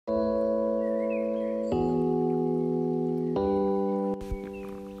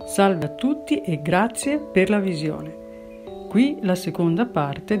Salve a tutti e grazie per la visione. Qui la seconda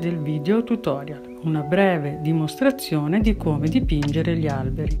parte del video tutorial, una breve dimostrazione di come dipingere gli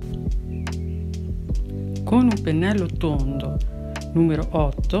alberi. Con un pennello tondo numero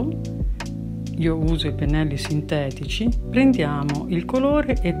 8, io uso i pennelli sintetici, prendiamo il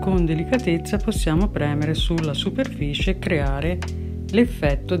colore e con delicatezza possiamo premere sulla superficie e creare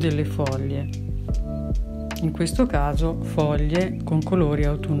l'effetto delle foglie. In questo caso foglie con colori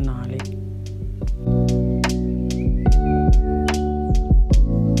autunnali.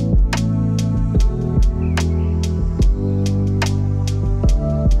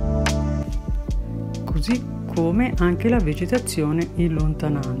 Così come anche la vegetazione in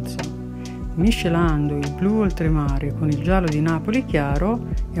lontananza. Miscelando il blu oltremare con il giallo di Napoli chiaro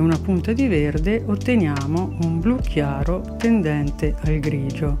e una punta di verde otteniamo un blu chiaro tendente al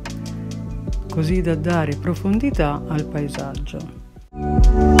grigio, così da dare profondità al paesaggio.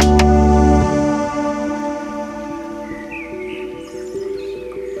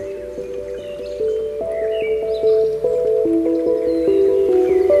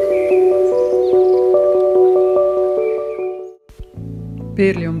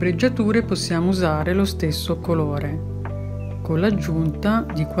 Per le ombreggiature possiamo usare lo stesso colore, con l'aggiunta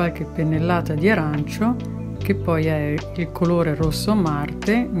di qualche pennellata di arancio, che poi è il colore rosso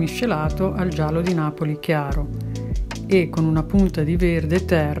Arte miscelato al giallo di Napoli chiaro, e con una punta di verde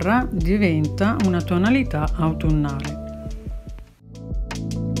terra diventa una tonalità autunnale.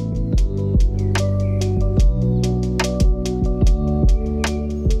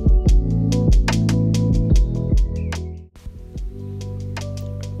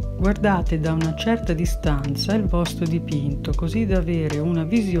 Guardate da una certa distanza il vostro dipinto, così da avere una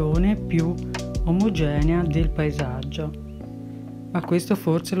visione più omogenea del paesaggio, ma questo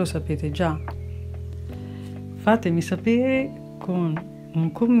forse lo sapete già. Fatemi sapere con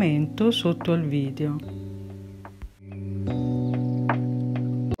un commento sotto al video.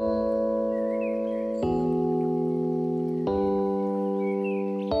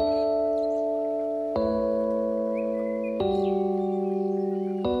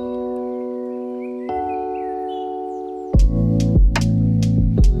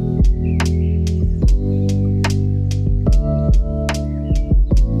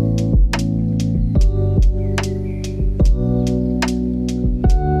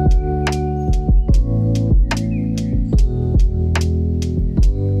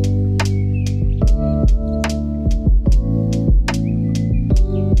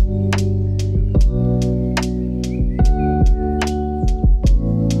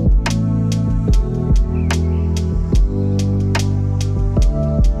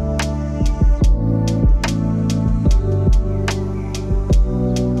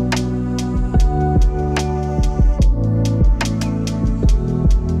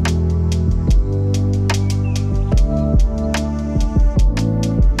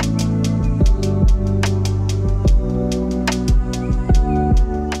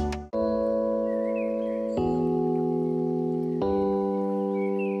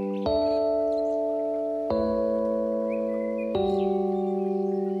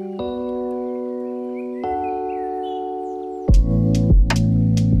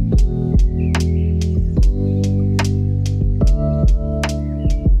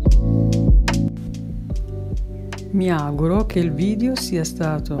 Mi auguro che il video sia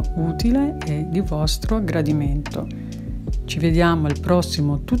stato utile e di vostro gradimento. Ci vediamo al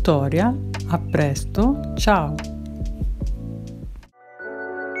prossimo tutorial. A presto, ciao!